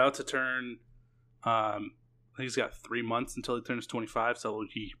is about to turn, I think he's got 3 months until he turns 25, so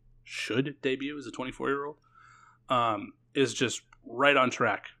he should debut as a 24-year-old, is just right on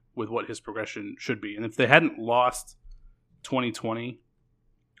track with what his progression should be. And if they hadn't lost 2020,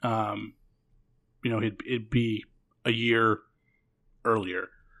 it'd be a year earlier.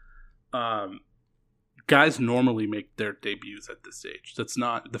 Guys normally make their debuts at this age. That's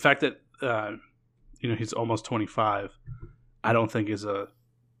not the fact that he's almost 25. I don't think is a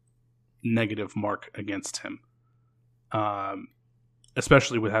negative mark against him,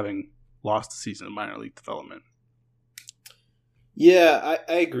 especially with having lost a season of minor league development. Yeah,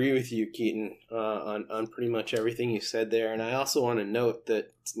 I agree with you, Keaton, on pretty much everything you said there. And I also want to note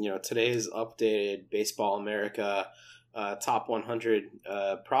that today's updated Baseball America top 100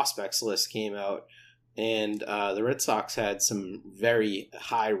 prospects list came out, and the Red Sox had some very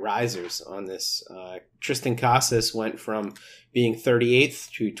high risers on this. Tristan Casas went from being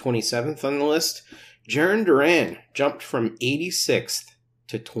 38th to 27th on the list. Jarren Duran jumped from 86th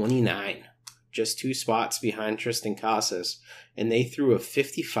to 29, just 2 spots behind Tristan Casas, and they threw a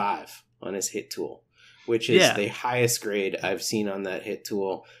 55 on his hit tool, which is the highest grade I've seen on that hit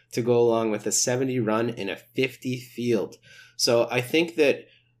tool, to go along with a 70 run in a 50 field. So I think that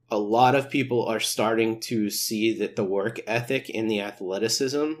a lot of people are starting to see that the work ethic and the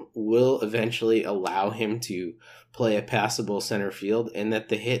athleticism will eventually allow him to play a passable center field, and that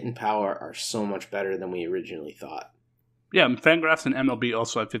the hit and power are so much better than we originally thought. Yeah, Fangraphs and MLB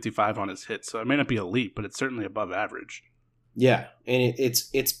also had 55 on his hit, so it may not be elite, but it's certainly above average. Yeah, and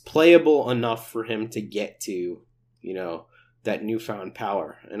it's playable enough for him to get to, that newfound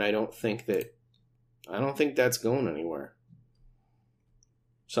power, and I don't think that's going anywhere.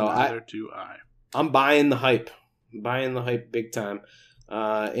 So Neither do I. I'm buying the hype. Big time.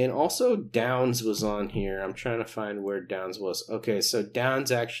 And also Downs was on here. I'm trying to find where Downs was. Okay, so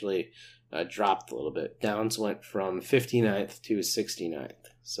Downs actually dropped a little bit. Downs went from 59th to 69th.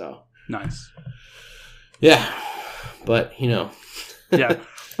 So nice. Yeah, but yeah,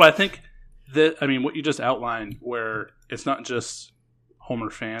 but I think what you just outlined, where it's not just Homer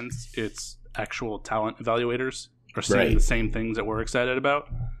fans, it's actual talent evaluators are seeing the same things that we're excited about.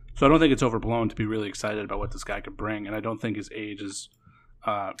 So I don't think it's overblown to be really excited about what this guy could bring, and I don't think his age is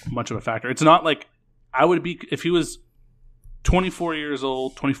much of a factor. It's not like I would be if he was 24 years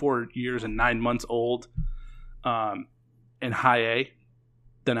old, 24 years and 9 months old, in high A,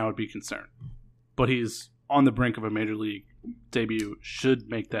 then I would be concerned. But he's on the brink of a major league debut, should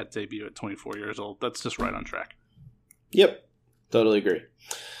make that debut at 24 years old. That's just right on track. Yep, totally agree.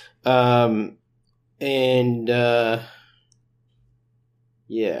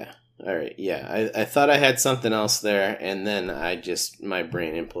 Yeah. All right. Yeah. I thought I had something else there, and then my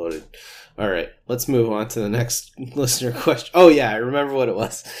brain imploded. All right. Let's move on to the next listener question. Oh, yeah. I remember what it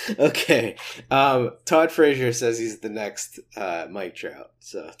was. Okay. Todd Frazier says he's the next Mike Trout.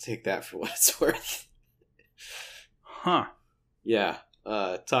 So take that for what it's worth. Huh. Yeah.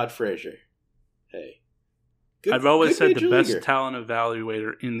 Todd Frazier. Hey. I've always said the best talent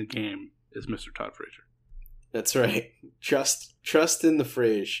evaluator in the game is Mr. Todd Frazier. That's right. Trust in the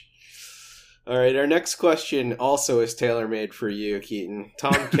Frage. All right, our next question also is tailor-made for you, Keaton.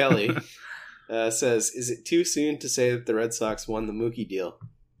 Tom Kelly says, is it too soon to say that the Red Sox won the Mookie deal?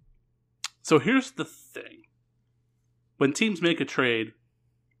 So here's the thing. When teams make a trade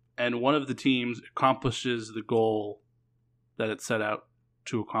and one of the teams accomplishes the goal that it set out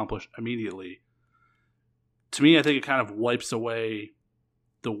to accomplish immediately, to me, I think it kind of wipes away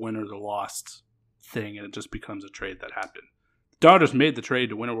the win or the lost thing, and it just becomes a trade that happened. The Dodgers made the trade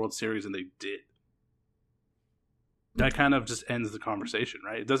to win a World Series, and they did. That kind of just ends the conversation,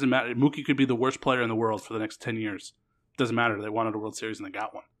 right? It doesn't matter. Mookie could be the worst player in the world for the next 10 years. It doesn't matter. They wanted a World Series, and they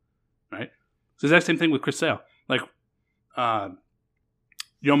got one, right? It's the exact same thing with Chris Sale. Like, Yoan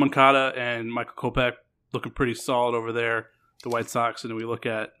Moncada and Michael Kopech looking pretty solid over there, the White Sox, and then we look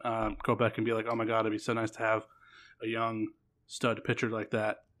at Kopech and be like, oh my God, it'd be so nice to have a young stud pitcher like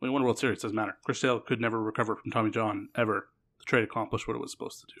that. When you win a World Series, it doesn't matter. Chris Sale could never recover from Tommy John ever. The trade accomplished what it was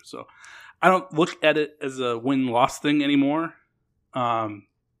supposed to do. So I don't look at it as a win-loss thing anymore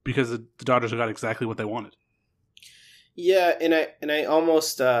because the Dodgers got exactly what they wanted. Yeah, and I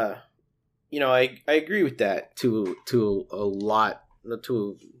almost I agree with that to a lot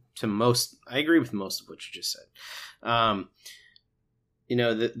to most. I agree with most of what you just said.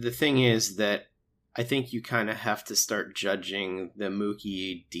 The thing is that I think you kind of have to start judging the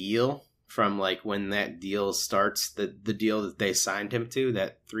Mookie deal from like when that deal starts, the deal that they signed him to,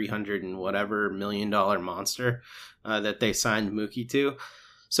 that $300 and whatever $1 million monster that they signed Mookie to.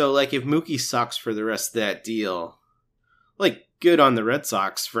 So like if Mookie sucks for the rest of that deal, like good on the Red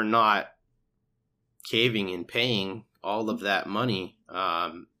Sox for not caving and paying all of that money.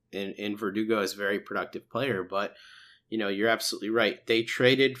 And Verdugo is a very productive player, but you're absolutely right. They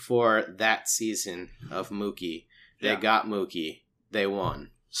traded for that season of Mookie. They got Mookie. They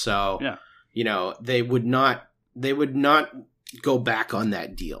won. So, they would not go back on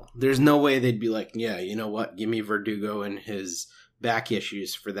that deal. There's no way they'd be like, yeah, you know what? Give me Verdugo and his back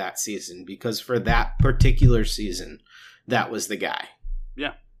issues for that season, because for that particular season, that was the guy.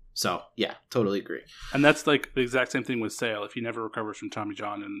 Yeah. So, yeah, totally agree. And that's like the exact same thing with Sale. If he never recovers from Tommy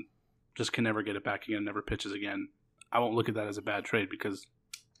John and just can never get it back again, never pitches again, I won't look at that as a bad trade because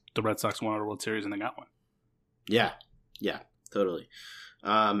the Red Sox won a World Series and they got one. Yeah, totally.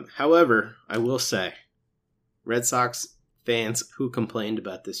 However, I will say, Red Sox fans who complained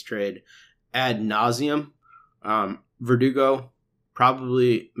about this trade ad nauseum, Verdugo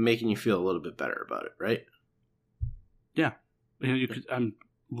probably making you feel a little bit better about it, right? Yeah. I'm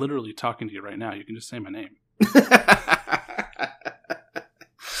literally talking to you right now. You can just say my name.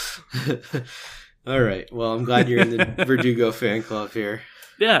 All right. Well, I'm glad you're in the Verdugo fan club here.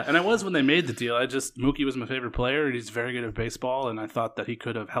 Yeah, and I was when they made the deal. Mookie was my favorite player, and he's very good at baseball, and I thought that he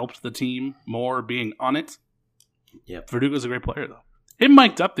could have helped the team more being on it. Yep. Verdugo's a great player, though. Him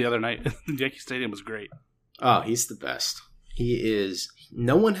mic'd up the other night at the Yankee Stadium was great. Oh, he's the best. He is.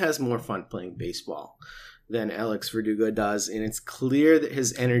 No one has more fun playing baseball than Alex Verdugo does, and it's clear that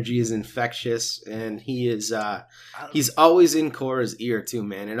his energy is infectious, and he is he's always in Cora's ear too,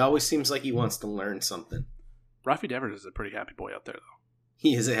 man. It always seems like he wants to learn something. Rafi Devers is a pretty happy boy out there, though.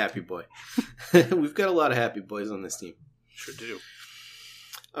 He is a happy boy. We've got a lot of happy boys on this team. Sure do.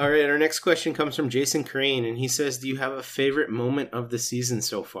 All right, our next question comes from Jason Crane, and he says, do you have a favorite moment of the season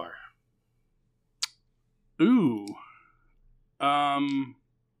so far? Ooh.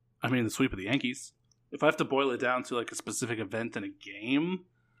 The sweep of the Yankees. If I have to boil it down to like a specific event in a game,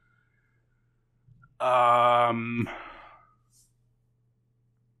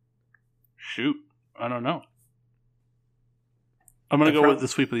 shoot, I don't know. I'm going to go with the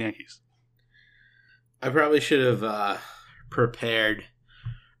sweep of the Yankees. I probably should have prepared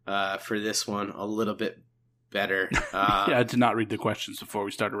for this one a little bit better. Yeah, I did not read the questions before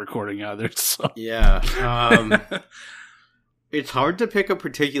we started recording either. So. Yeah. It's hard to pick a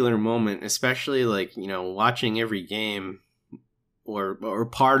particular moment, especially like, watching every game or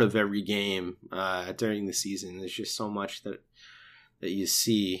part of every game during the season. There's just so much that you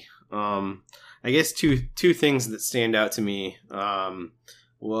see. I guess two things that stand out to me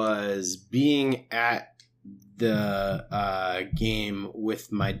was being at the game with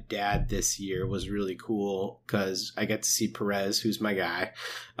my dad this year was really cool because I got to see Perez, who's my guy,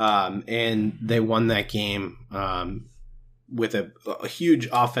 and they won that game with a huge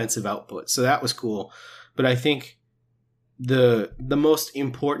offensive output. So that was cool. But I think the most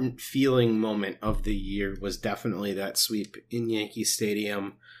important feeling moment of the year was definitely that sweep in Yankee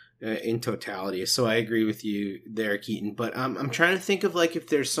Stadium in totality. So I agree with you there, Keaton. But I'm trying to think of like if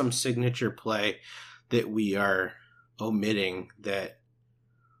there's some signature play that we are omitting that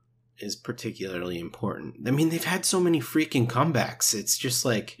is particularly important. I mean, they've had so many freaking comebacks. It's just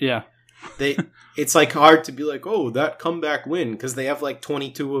like... Yeah. It's like hard to be like, oh, that comeback win, because they have like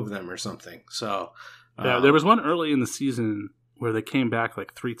 22 of them or something. So yeah, there was one early in the season where they came back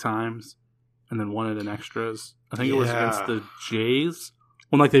like 3 times and then won it in extras. I think it was against the Jays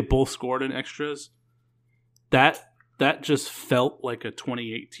when like they both scored in extras. That just felt like a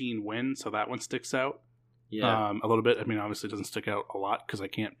 2018 win, so that one sticks out. Yeah, a little bit. I mean, obviously it doesn't stick out a lot because I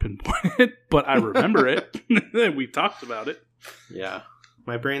can't pinpoint it, but I remember it. We talked about it. Yeah.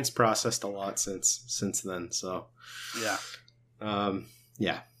 My brain's processed a lot since then, so yeah.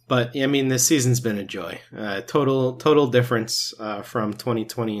 But I mean, this season's been a joy. Total difference from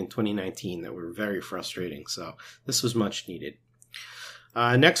 2020 and 2019 that were very frustrating. So this was much needed.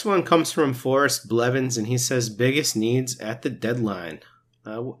 Next one comes from Forrest Blevins, and he says biggest needs at the deadline.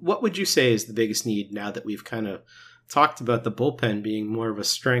 What would you say is the biggest need now that we've kind of talked about the bullpen being more of a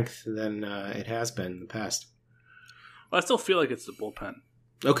strength than it has been in the past. Well, I still feel like it's the bullpen.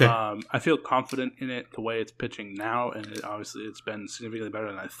 Okay. I feel confident in it the way it's pitching now, and obviously it's been significantly better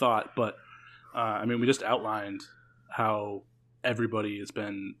than I thought. But, we just outlined how everybody has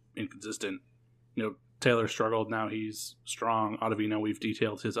been inconsistent. Taylor struggled, now he's strong. Ottavino, we've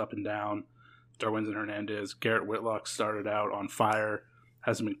detailed his up and down. Darwinzon Hernandez. Garrett Whitlock started out on fire.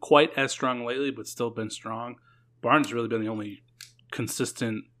 Hasn't been quite as strong lately, but still been strong. Barnes has really been the only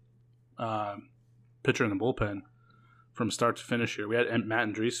consistent pitcher in the bullpen from start to finish here. We had Matt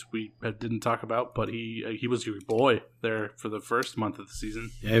Andriese we didn't talk about, but he was your boy there for the first month of the season.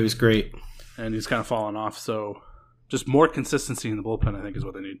 Yeah, it was great. And he's kind of fallen off, so just more consistency in the bullpen, I think, is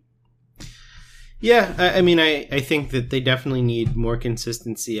what they need. Yeah, I think that they definitely need more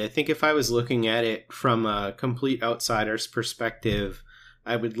consistency. I think if I was looking at it from a complete outsider's perspective,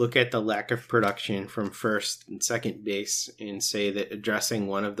 I would look at the lack of production from first and second base and say that addressing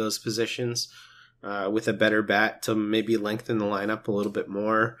one of those positions with a better bat to maybe lengthen the lineup a little bit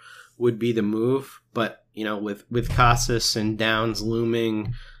more would be the move. But, with Casas and Downs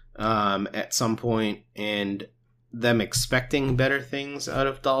looming at some point and them expecting better things out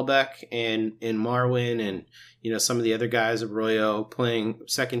of Dahlbeck and Marwin and, some of the other guys, Arroyo playing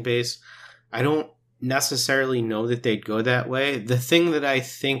second base, I don't necessarily know that they'd go that way. The thing that I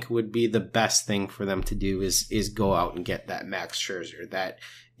think would be the best thing for them to do is go out and get that Max Scherzer, that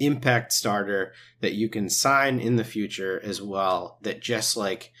impact starter that you can sign in the future as well, that just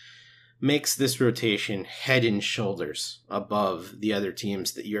makes this rotation head and shoulders above the other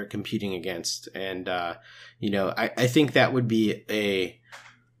teams that you're competing against. And, I think that would be a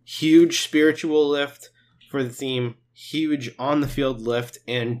huge spiritual lift for the team, huge on the field lift,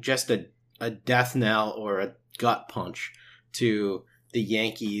 and just a death knell or a gut punch to the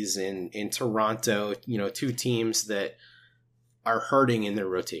Yankees in Toronto, two teams that are hurting in their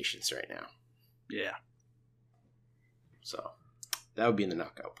rotations right now. Yeah. So that would be in the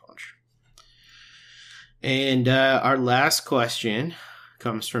knockout punch. And our last question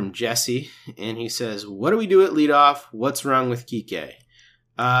comes from Jesse, and he says, what do we do at leadoff? What's wrong with Kike?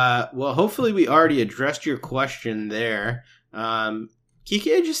 Well, hopefully we already addressed your question there.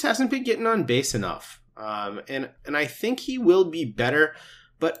 Kike just hasn't been getting on base enough. And I think he will be better,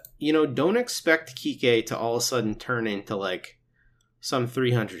 but, don't expect Kike to all of a sudden turn into, some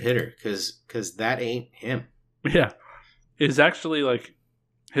 300 hitter, because that ain't him. Yeah. It's actually,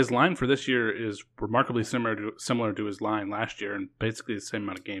 his line for this year is remarkably similar to his line last year, and basically the same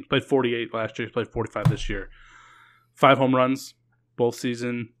amount of games. Played 48 last year, played 45 this year. 5 home runs both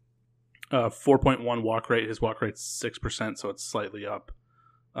season. 4.1 walk rate. His walk rate's 6%, so it's slightly up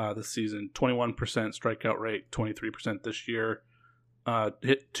this season. 21% strikeout rate, 23% this year.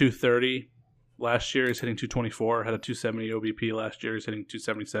 Hit 230 last year. He's hitting 224. Had a 270 OBP last year. He's hitting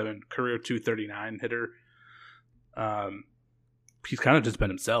 277. Career 239 hitter. He's kind of just been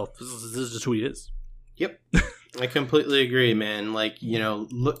himself. This is just who he is. Yep. I completely agree, man.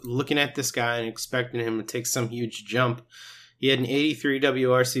 Looking at this guy and expecting him to take some huge jump. He had an 83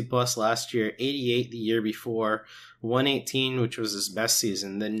 WRC plus last year, 88 the year before, 118, which was his best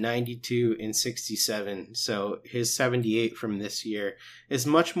season, then 92 and 67. So his 78 from this year is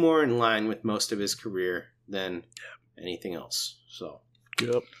much more in line with most of his career than anything else. So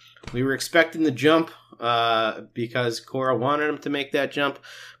yep. We were expecting the jump because Cora wanted him to make that jump,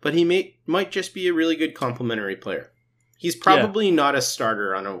 but he might just be a really good complementary player. He's probably not a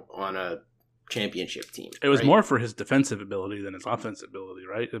starter on a championship team. It was more for his defensive ability than his offensive ability,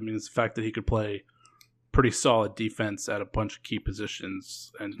 right? I mean, it's the fact that he could play pretty solid defense at a bunch of key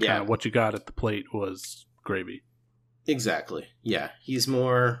positions, and kind of what you got at the plate was gravy. Exactly. Yeah, he's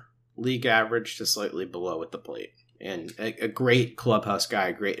more league average to slightly below at the plate. And a great clubhouse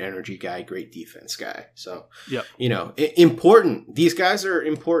guy, great energy guy, great defense guy. So, important. These guys are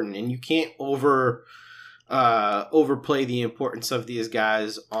important, and you can't overplay the importance of these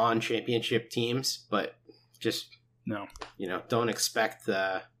guys on championship teams. But just don't expect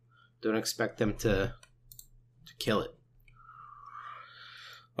them to kill it.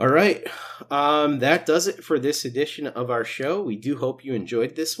 All right. That does it for this edition of our show. We do hope you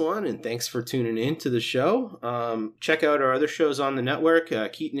enjoyed this one, and thanks for tuning in to the show. Check out our other shows on the network.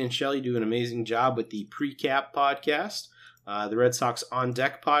 Keaton and Shelley do an amazing job with the Precap podcast. The Red Sox On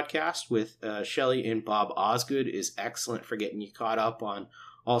Deck podcast with Shelley and Bob Osgood is excellent for getting you caught up on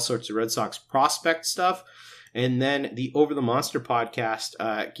all sorts of Red Sox prospect stuff. And then the Over the Monster podcast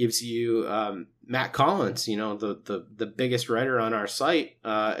gives you Matt Collins, the biggest writer on our site,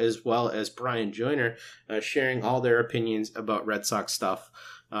 as well as Brian Joyner, sharing all their opinions about Red Sox stuff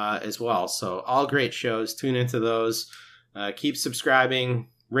as well. So all great shows. Tune into those. Keep subscribing,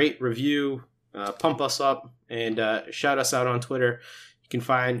 rate, review, pump us up, and shout us out on Twitter. You can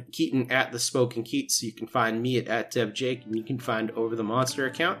find Keaton at the Spoken Keats. You can find me at DevJake, and you can find Over the Monster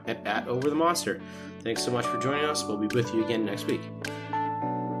account at Over the Monster. Thanks so much for joining us. We'll be with you again next week.